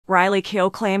Riley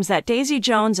Keough claims that Daisy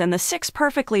Jones and the Six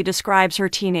perfectly describes her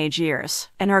teenage years.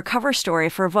 In her cover story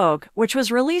for Vogue, which was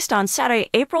released on Saturday,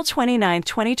 April 29,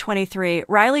 2023,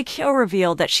 Riley Keough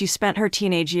revealed that she spent her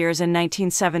teenage years in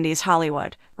 1970s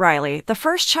Hollywood. Riley, the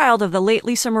first child of the late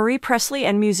Lisa Marie Presley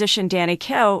and musician Danny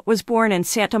Keough, was born in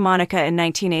Santa Monica in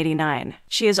 1989.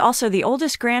 She is also the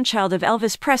oldest grandchild of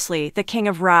Elvis Presley, the king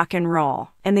of rock and roll.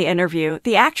 In the interview,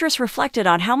 the actress reflected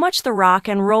on how much the rock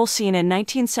and roll scene in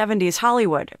 1970s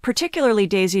Hollywood, particularly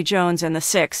Daisy Jones and the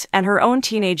Six, and her own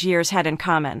teenage years had in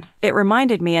common. "It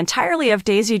reminded me entirely of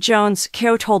Daisy Jones,"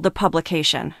 Keough told the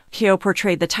publication. Keough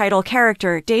portrayed the title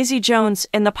character, Daisy Jones,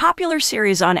 in the popular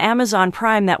series on Amazon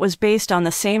Prime that was based on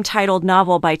the same titled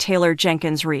novel by Taylor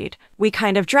Jenkins Reid. "We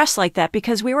kind of dressed like that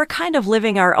because we were kind of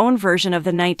living our own version of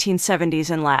the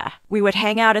 1970s in La. We would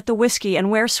hang out at the whiskey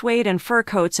and wear suede and fur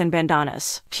coats and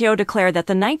bandanas." Keough declared that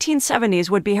the 1970s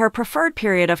would be her preferred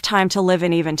period of time to live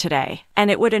in even today, and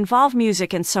it would involve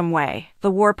music in some way.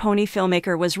 The war pony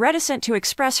filmmaker was reticent to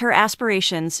express her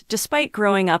aspirations despite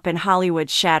growing up in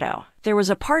Hollywood's shadow. "There was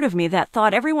a part of me that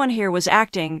thought everyone here was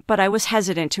acting, but I was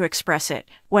hesitant to express it."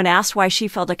 When asked why she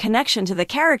felt a connection to the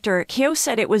character, Keough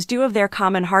said it was due of their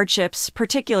common hardships,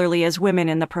 particularly as women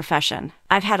in the profession.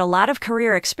 "I've had a lot of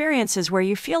career experiences where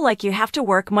you feel like you have to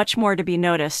work much more to be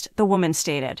noticed," the woman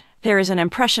stated. "There is an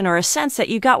impression or a sense that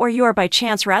you got where you are by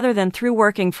chance rather than through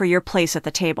working for your place at the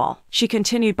table." She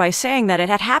continued by saying that it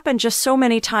had happened just so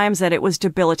many times that it was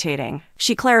debilitating.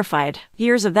 She clarified,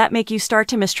 "Years of that make you start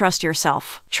to mistrust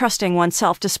yourself. Trusting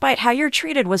oneself despite how you're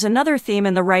treated was another theme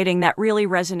in the writing that really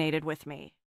resonated with me."